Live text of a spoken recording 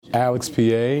Alex PA,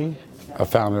 a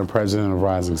founder and president of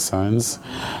Rising Suns.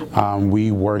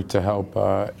 We work to help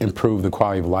improve the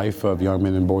quality of life of young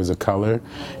men and boys of color,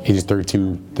 ages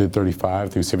 13 to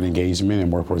 35, through civic engagement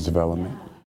and workforce development.